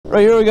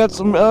Right here we got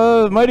some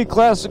mighty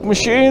classic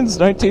machines.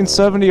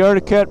 1970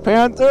 Arctic Cat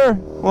Panther,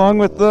 along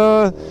with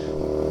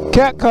the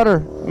cat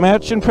cutter,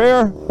 match and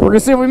pair. We're gonna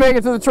see if we make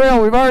it to the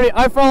trail.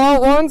 I fell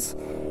out once,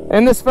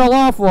 and this fell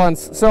off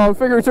once. So I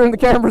figure we turn the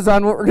cameras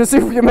on. We're gonna see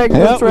if we can make it to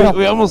the trail.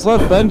 We almost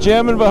left Ben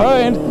jamming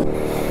behind.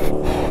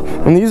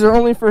 And these are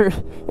only for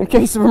in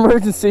case of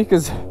emergency,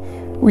 because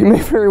we may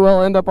very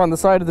well end up on the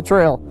side of the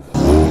trail.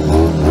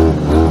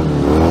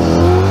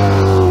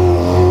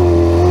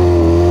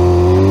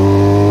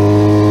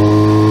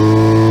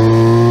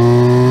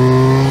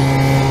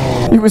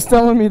 He was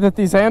telling me that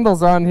these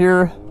handles on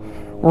here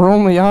were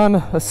only on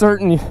a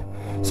certain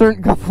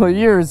couple of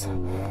years.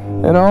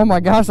 And oh my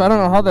gosh, I don't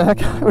know how the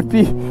heck I would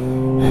be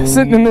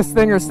sitting in this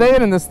thing or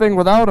staying in this thing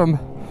without them.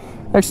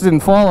 I actually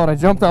didn't fall out. I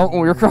jumped out when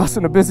we were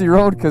crossing a busy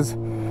road because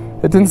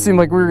it didn't seem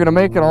like we were going to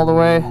make it all the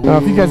way. I don't know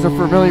if you guys are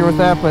familiar with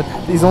that, but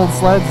these old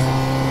sleds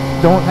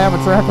don't have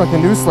a track like a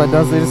new sled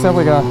does. They just have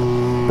like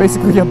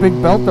basically a big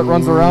belt that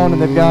runs around,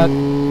 and they've got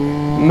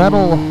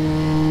metal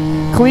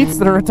cleats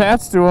that are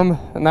attached to them,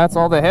 and that's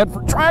all they had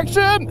for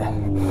traction.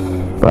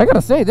 But I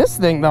gotta say, this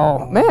thing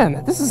though,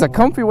 man, this is a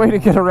comfy way to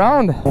get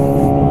around.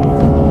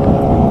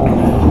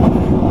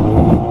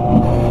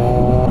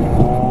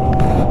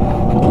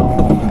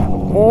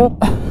 Oh.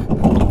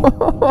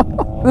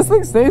 This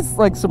thing stays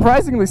like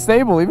surprisingly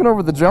stable even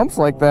over the jumps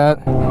like that.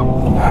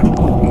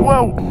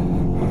 Whoa.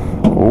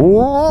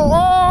 Whoa.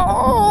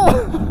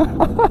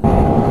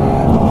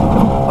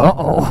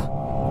 Uh-oh.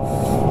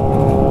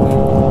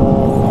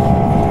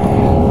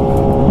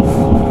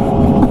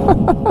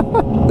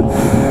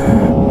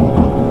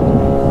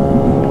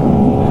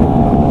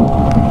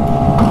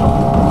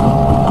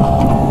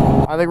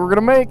 I think we're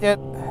gonna make it.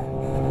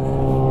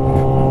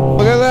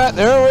 Look at that,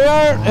 there we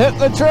are, hitting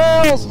the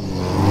trails.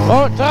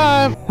 About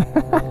time.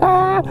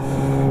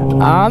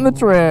 On the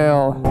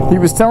trail. He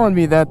was telling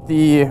me that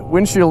the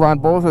windshield on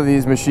both of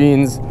these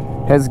machines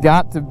has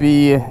got to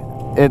be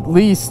at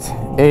least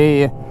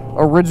a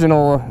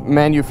original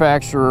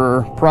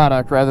manufacturer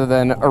product rather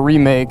than a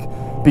remake,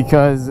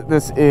 because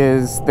this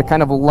is the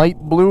kind of light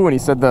blue, and he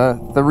said the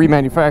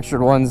remanufactured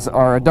ones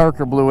are a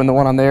darker blue, and the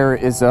one on there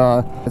is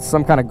it's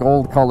some kind of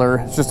gold color.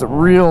 It's just a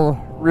real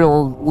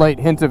light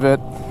hint of it,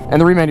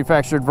 and the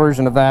remanufactured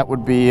version of that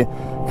would be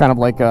kind of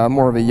like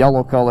more of a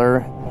yellow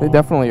color. They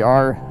definitely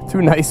are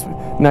two nice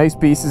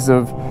pieces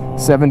of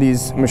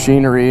 70s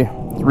machinery.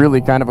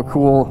 Really kind of a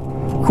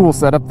cool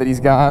setup that he's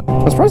got.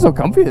 I'm surprised how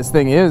comfy this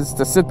thing is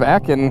to sit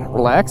back and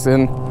relax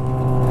in.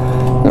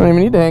 I don't even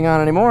need to hang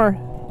on anymore.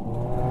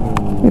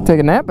 I can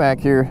take a nap back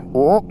here.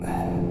 Oh.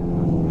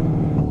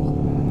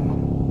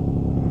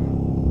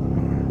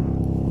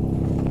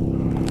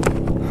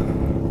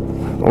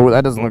 Oh,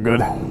 that doesn't look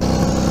good.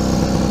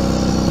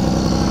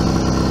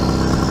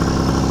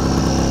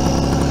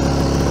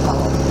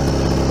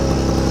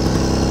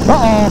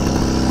 Uh-oh.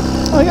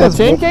 Oh, yeah, the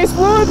chain case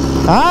fluid?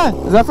 Huh?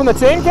 Is that from the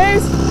chain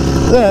case?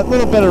 That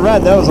little bit of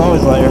red, that was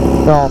always there.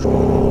 Oh.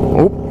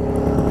 Oop.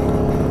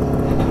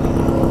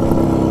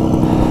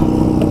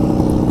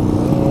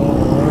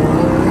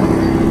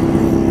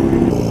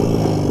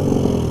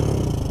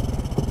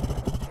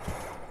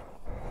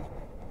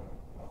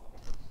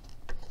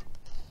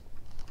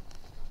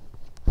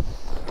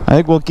 I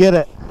think we'll get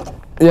it.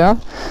 Yeah?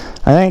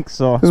 I think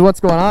so. Because what's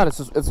going on?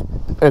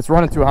 It's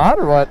running too hot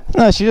or what?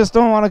 No, she just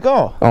don't want to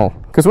go. Oh,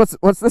 because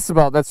what's this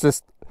about? That's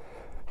just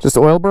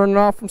oil burning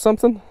off from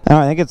something? No,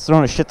 I think it's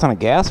throwing a shit ton of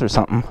gas or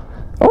something.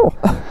 Oh.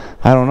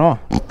 I don't know.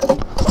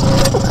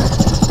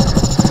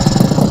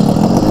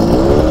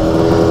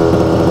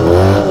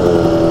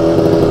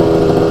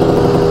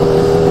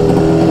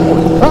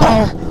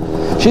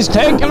 Uh-oh. She's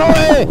taken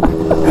away.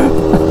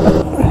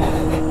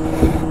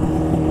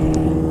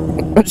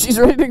 She's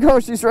ready to go.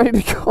 She's ready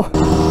to go.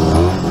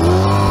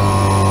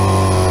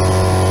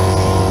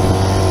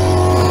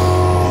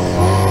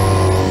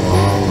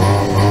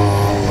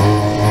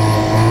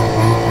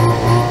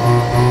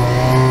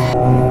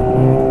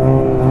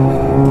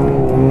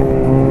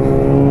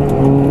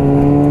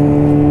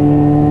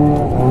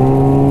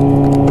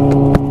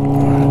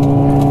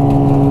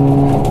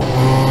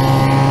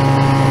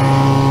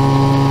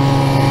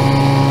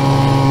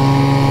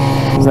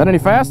 Is that any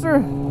faster?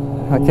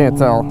 I can't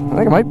tell. I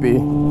think it might be.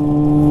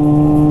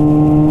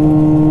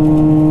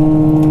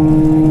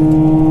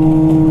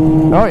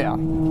 Oh yeah,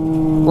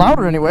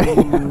 louder anyway.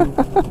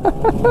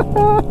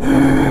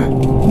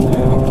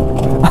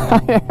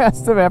 I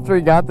asked him after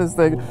he got this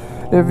thing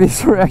if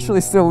these were actually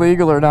still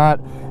legal or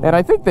not, and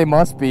I think they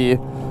must be.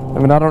 I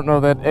mean, I don't know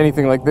that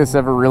anything like this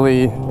ever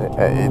really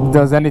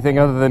does anything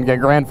other than get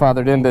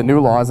grandfathered into new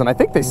laws, and I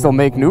think they still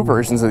make new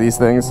versions of these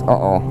things.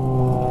 Uh-oh.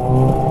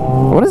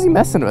 What is he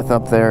messing with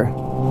up there?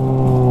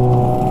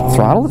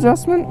 Throttle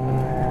adjustment?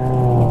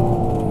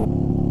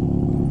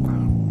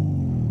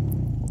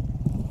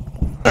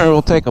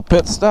 We'll take a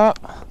pit stop.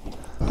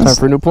 Time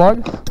for a new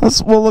plug?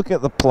 We'll look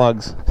at the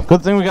plugs.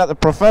 Good thing we got the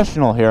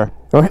professional here.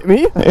 Oh,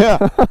 me?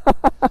 Yeah.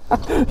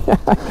 Yeah.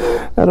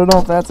 I don't know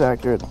if that's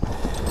accurate.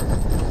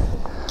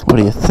 What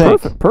do you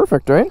think?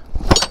 Perfect, right?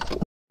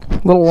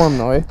 A little warm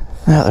though, eh?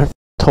 Yeah, they're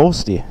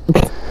toasty.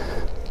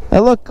 They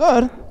look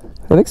good.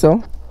 I think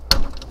so.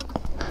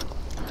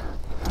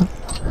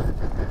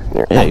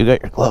 Yeah, you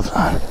got your gloves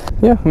on.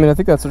 Yeah, I mean, I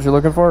think that's what you're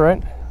looking for,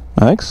 right?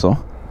 I think so.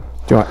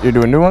 You're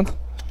doing new ones?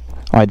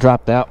 Oh, I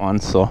dropped that one,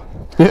 so.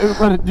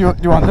 Yeah, do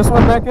you want this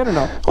one back in or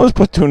no? Let's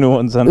put 2 new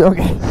ones in.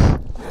 Okay.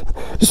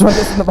 Just want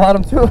this in the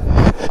bottom too.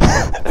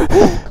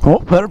 Well,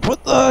 better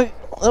put the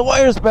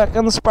wires back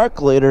on the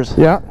sparkulators.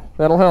 Yeah,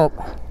 that'll help.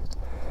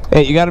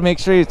 Hey, you got to make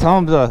sure you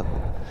tell them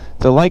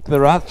to like the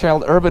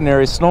Rothschild Urban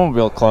Area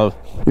Snowmobile Club.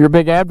 You're a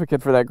big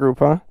advocate for that group,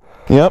 huh?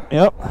 Yep,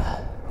 yep.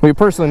 We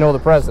personally know the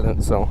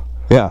president, so.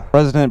 Yeah,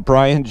 President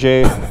Brian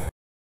J.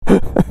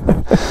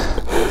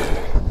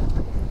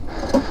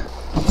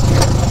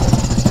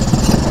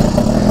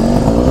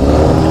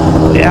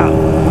 Yeah.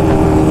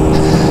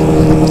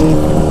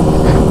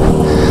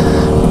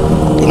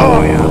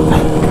 Oh, yeah.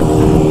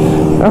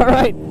 All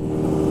right.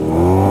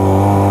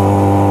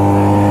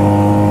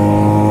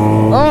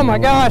 Oh my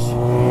gosh.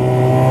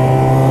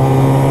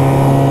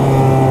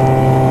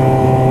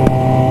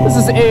 This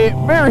is a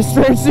very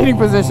strange seating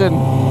position.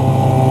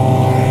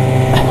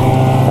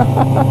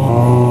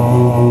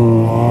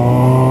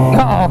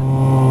 Uh-oh.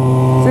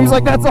 Seems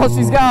like that's all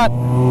she's got.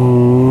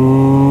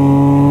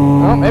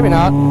 Oh, maybe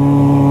not.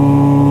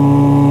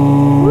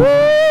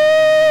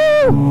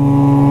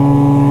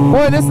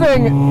 Boy, this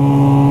thing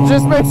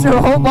just makes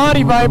your whole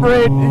body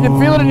vibrate. You can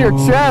feel it in your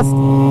chest.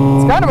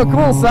 It's kind of a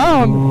cool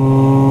sound.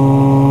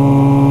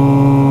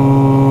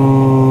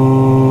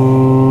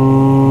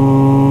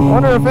 I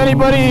wonder if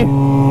anybody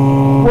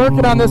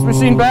working on this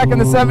machine back in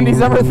the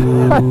 70s ever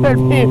thought there'd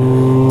be 2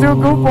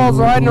 goofballs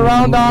riding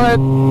around on it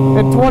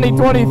in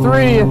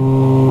 2023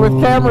 with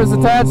cameras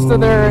attached to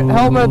their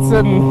helmets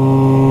and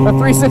a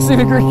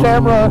 360-degree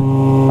camera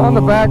on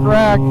the back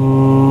rack.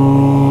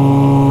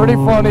 Pretty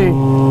funny.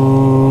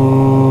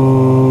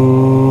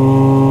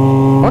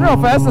 I wonder how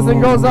fast this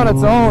thing goes on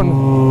its own.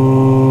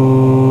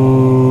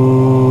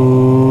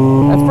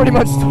 That's pretty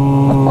much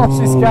all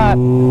she's got.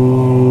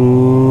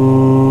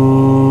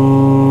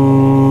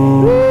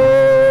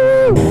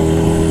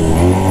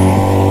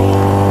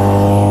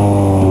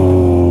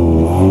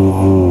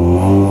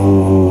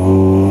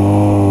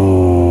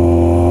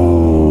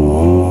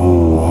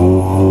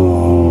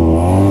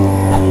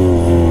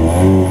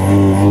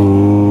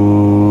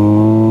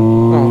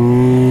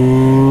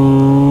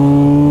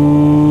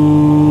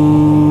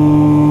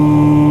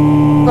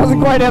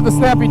 Quite have the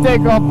snappy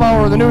takeoff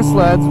power of the new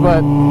sleds,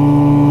 but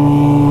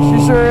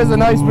she sure is a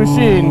nice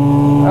machine.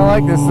 I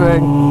like this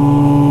thing.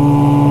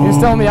 He was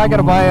telling me I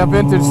gotta buy a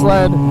vintage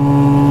sled.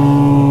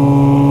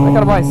 I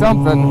gotta buy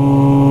something.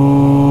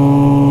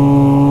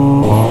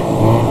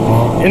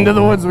 Into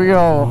the woods we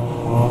go.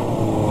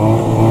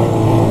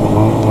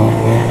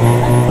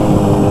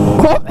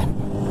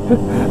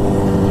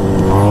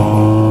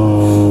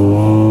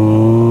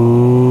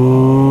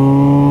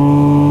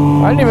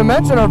 I didn't even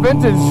mention our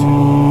vintage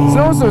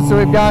snowsuits that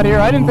we've got here.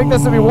 I didn't think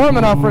this would be warm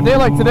enough for a day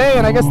like today,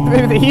 and I guess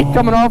maybe the heat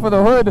coming off of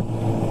the hood,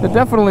 it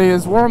definitely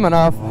is warm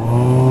enough.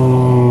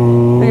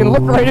 You can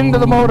look right into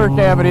the motor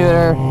cavity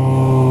there.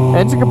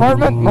 Engine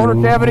compartment, motor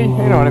cavity,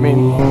 you know what I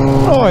mean.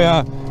 Oh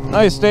yeah,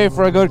 nice day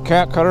for a good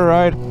cat cutter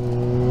ride.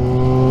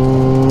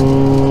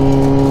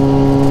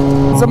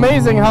 It's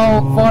amazing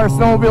how far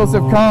snowmobiles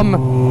have come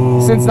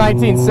since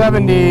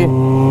 1970,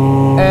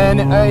 and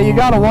you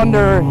gotta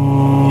wonder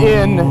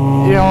in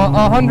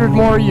 100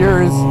 more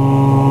years,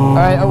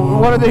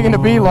 what are they going to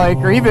be like,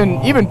 or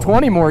even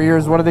 20 more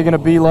years, what are they going to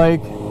be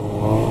like?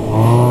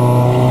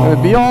 Will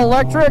it be all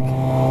electric?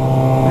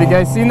 Have you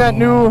guys seen that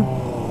new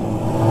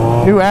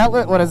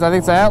Atlas? What is that? I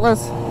think it's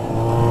Atlas.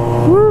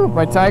 Woo,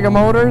 by Taiga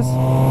Motors.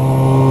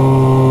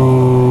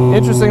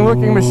 Interesting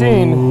looking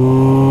machine.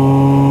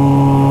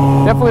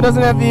 Definitely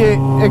doesn't have the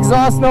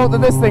exhaust note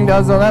that this thing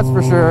does, though, that's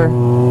for sure.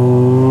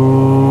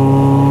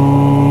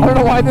 I don't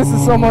know why this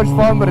is so much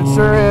fun, but it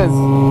sure is.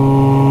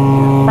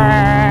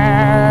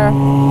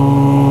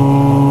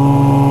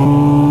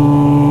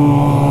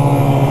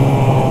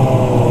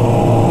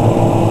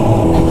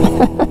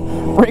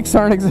 Brakes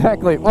aren't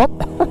exactly. Oh.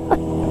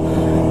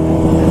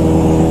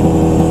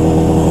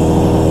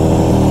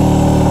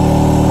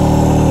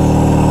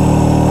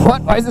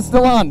 What? Why is it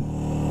still on?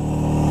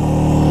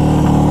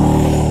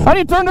 How do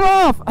you turn it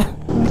off?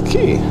 The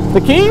key. The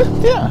key?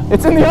 Yeah.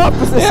 It's in the off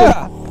position.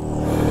 Yeah.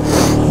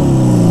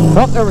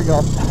 Oh, there we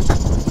go.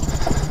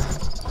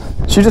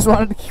 She just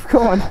wanted to keep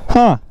going.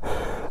 Huh.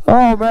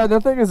 Oh man,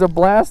 that thing is a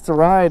blast to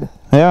ride.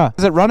 Yeah.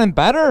 Is it running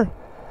better?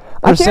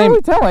 I can't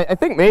really tell. I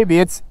think maybe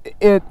it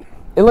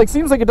like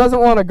seems like it doesn't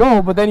want to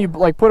go, but then you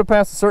like put it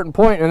past a certain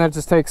point and then it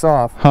just takes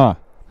off. Huh.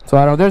 So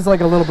I don't know. There's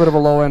like a little bit of a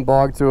low end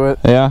bog to it.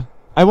 Yeah.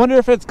 I wonder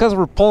if it's because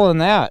we're pulling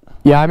that.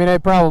 Yeah, I mean,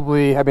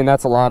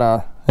 that's a lot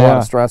of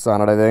stress on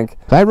it, I think.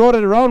 I rode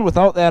it around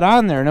without that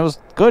on there, and it was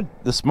good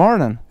this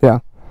morning. Yeah.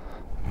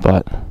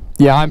 But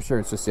yeah, I'm sure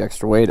it's just the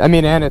extra weight. I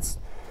mean, and it's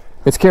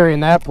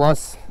carrying that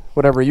plus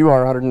whatever you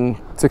are,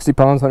 160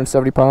 pounds,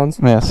 170 pounds.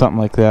 yeah, something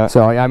like that.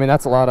 So yeah, I mean,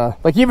 that's a lot of,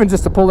 like, even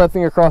just to pull that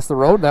thing across the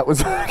road, that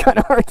was kind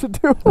of hard to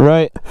do.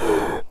 Right.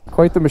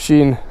 Quite the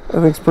machine. I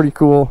think it's pretty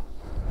cool.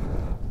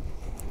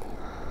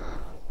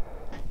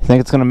 You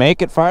think it's gonna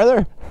make it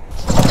farther?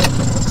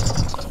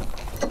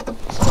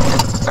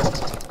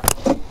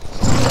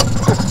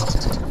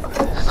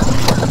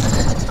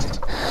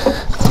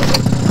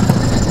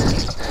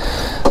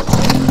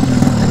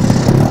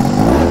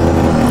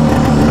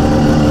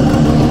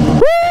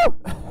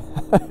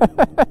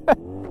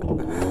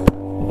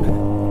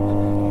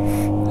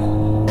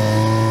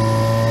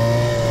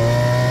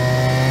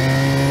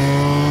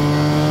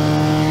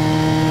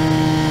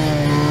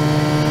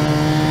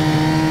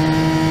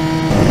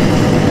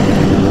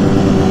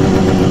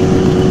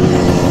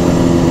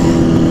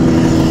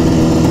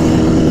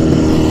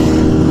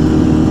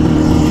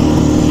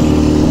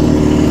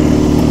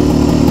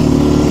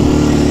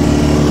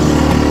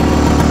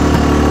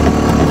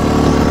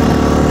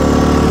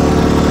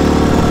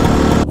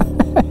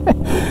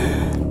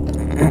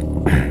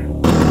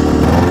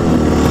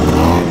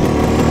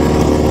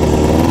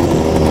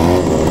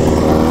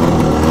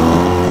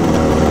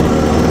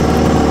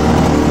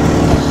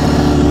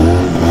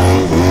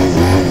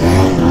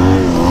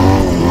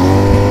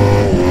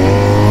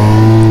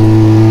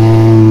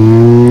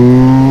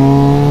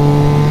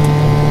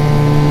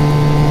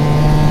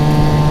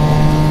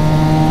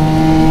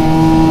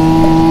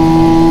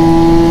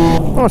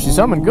 Oh, she's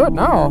humming good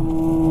now.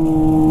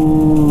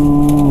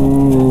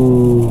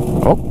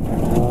 Oh.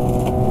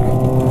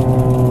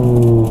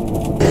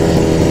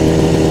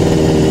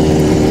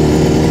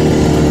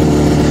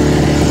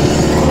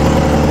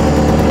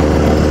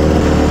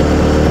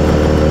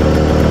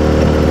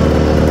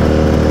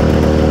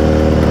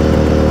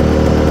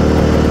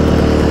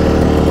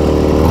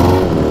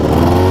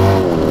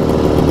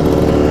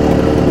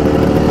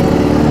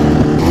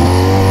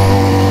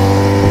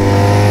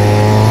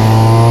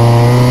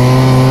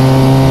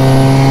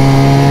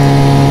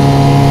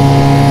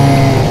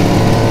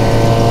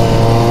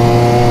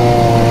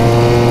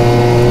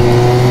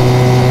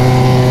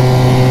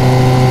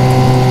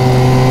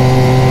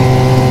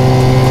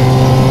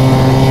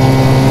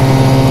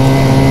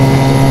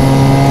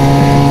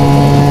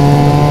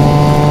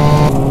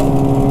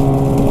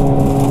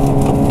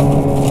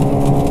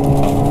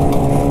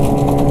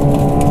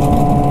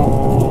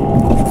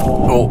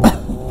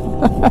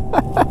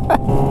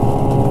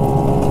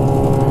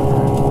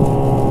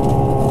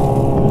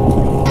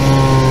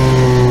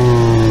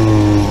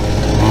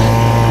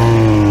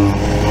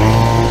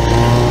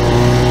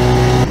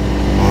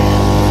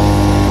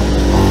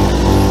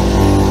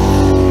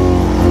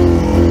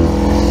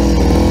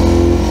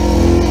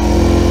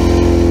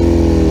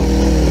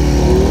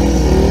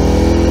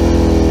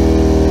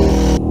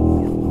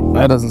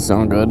 That doesn't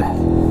sound good.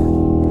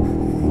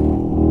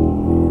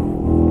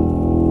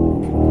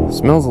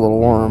 Smells a little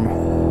warm.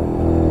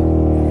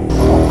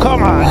 Oh,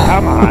 come on,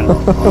 come on.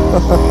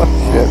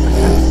 Shit.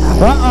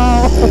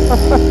 Uh-oh.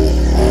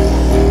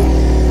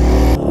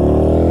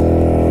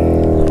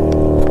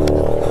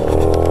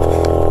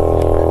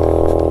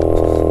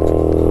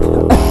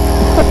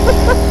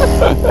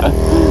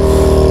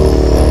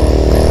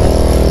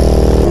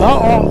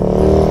 Uh-oh.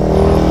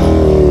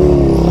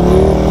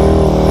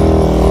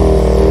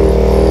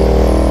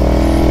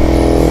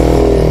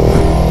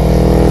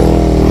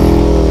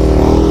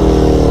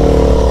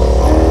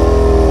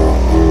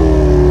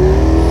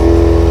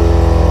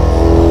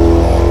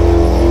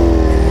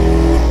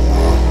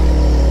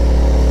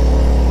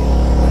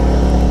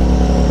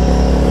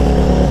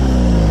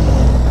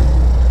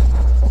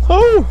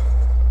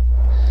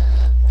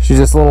 She's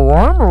just a little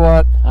warm or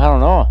what? I don't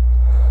know.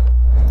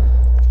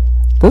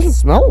 Doesn't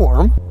smell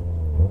warm.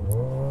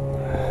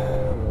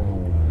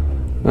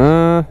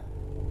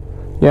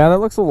 Yeah, that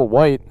looks a little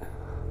white.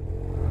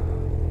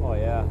 Oh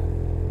yeah.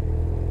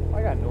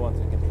 I got new ones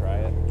that can try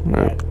it.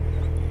 Right.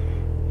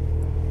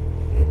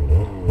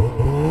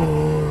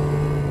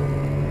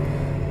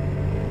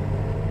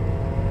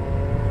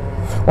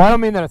 Well, I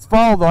don't mean that it's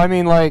foul though. I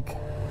mean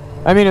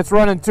it's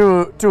running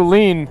too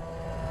lean.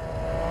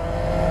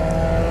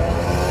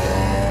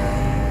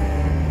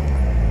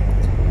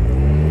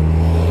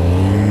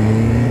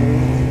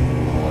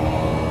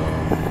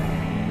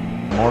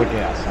 More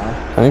gas, huh?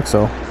 I think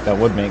so. That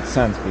would make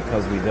sense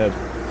because we did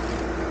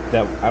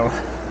that. I don't.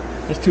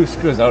 There's two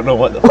screws. I don't know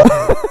what the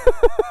fuck.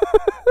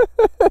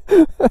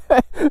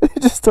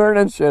 Just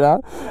turning shit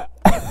out.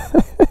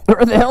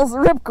 Where the hell's the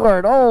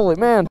ripcord? Holy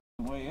man.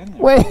 Way in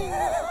there. Wait.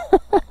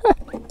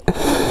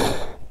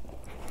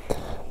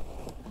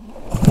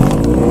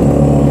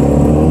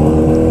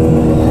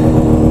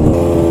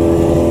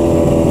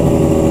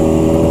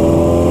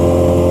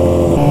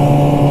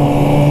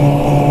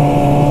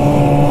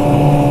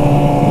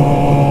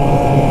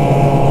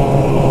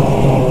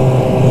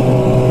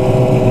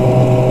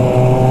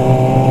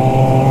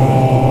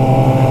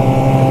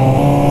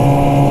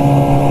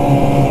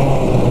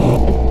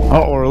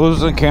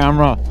 Losing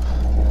camera.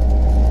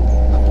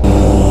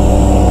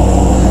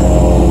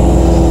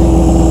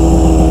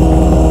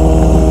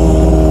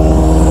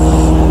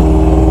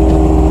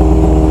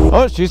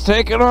 Oh, she's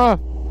taking off.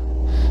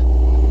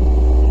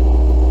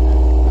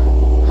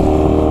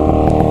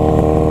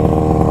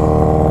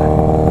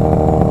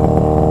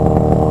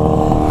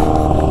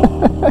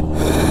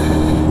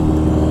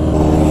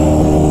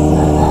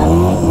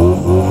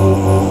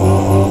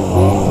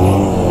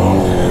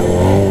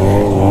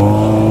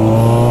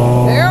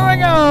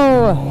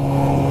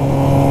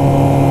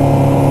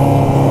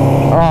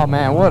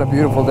 What a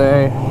beautiful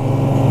day.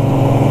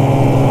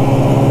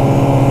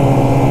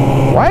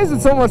 Why is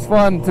it so much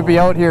fun to be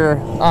out here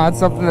on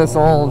something this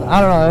old?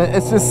 I don't know,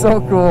 it's just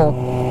so cool.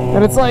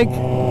 And it's like,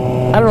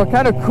 I don't know,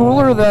 kind of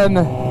cooler than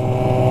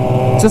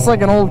just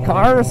like an old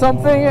car or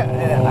something.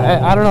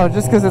 I don't know,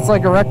 just because it's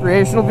like a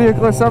recreational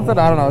vehicle or something.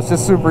 I don't know, it's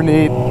just super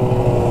neat.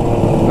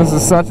 This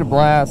is such a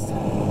blast.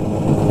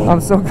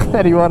 I'm so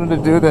glad he wanted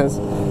to do this.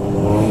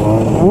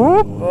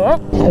 Whoop,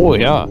 up. Oh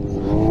yeah. A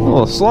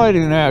little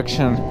sliding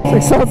action.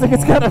 It sounds like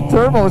it's got a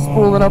turbo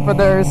spooling up in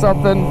there or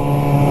something.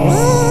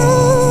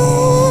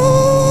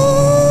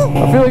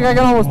 I feel like I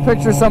can almost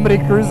picture somebody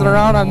cruising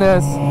around on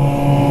this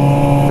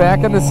back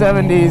in the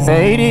 70s, the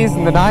 80s,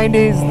 and the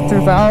 90s, the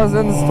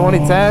 2000s,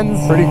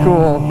 2010s. Pretty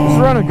cool. It's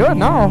running good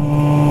now.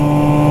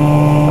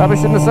 Probably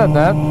shouldn't have said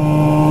that.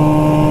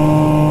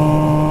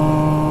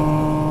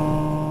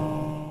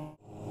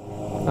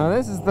 Now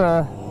this is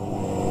the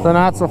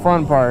not so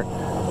fun part.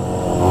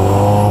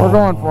 We're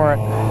going for it.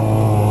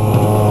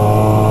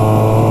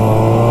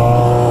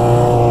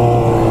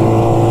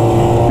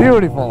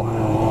 Beautiful.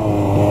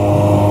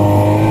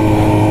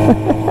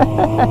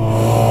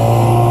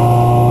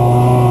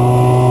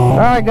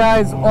 Alright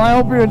guys, well I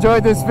hope you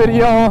enjoyed this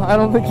video. I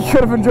don't think you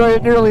could have enjoyed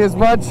it nearly as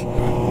much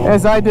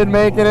as I did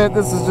making it.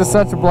 This is just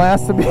such a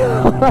blast to be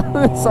on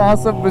this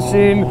awesome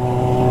machine.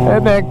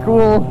 And that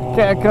cool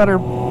cat cutter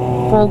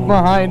pulled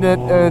behind it.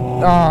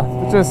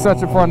 It's just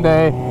such a fun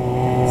day.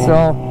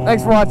 So,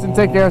 thanks for watching.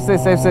 Take care. Stay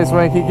safe, stay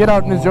swanky. Get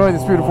out and enjoy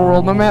this beautiful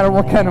world. No matter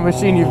what kind of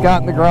machine you've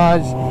got in the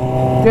garage,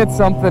 get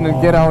something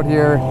and get out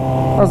here.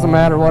 Doesn't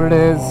matter what it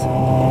is.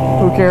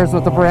 Who cares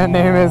what the brand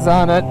name is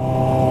on it?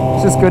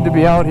 It's just good to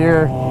be out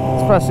here,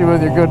 especially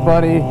with your good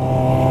buddy.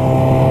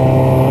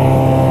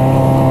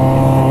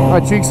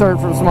 My cheeks hurt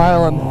from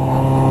smiling.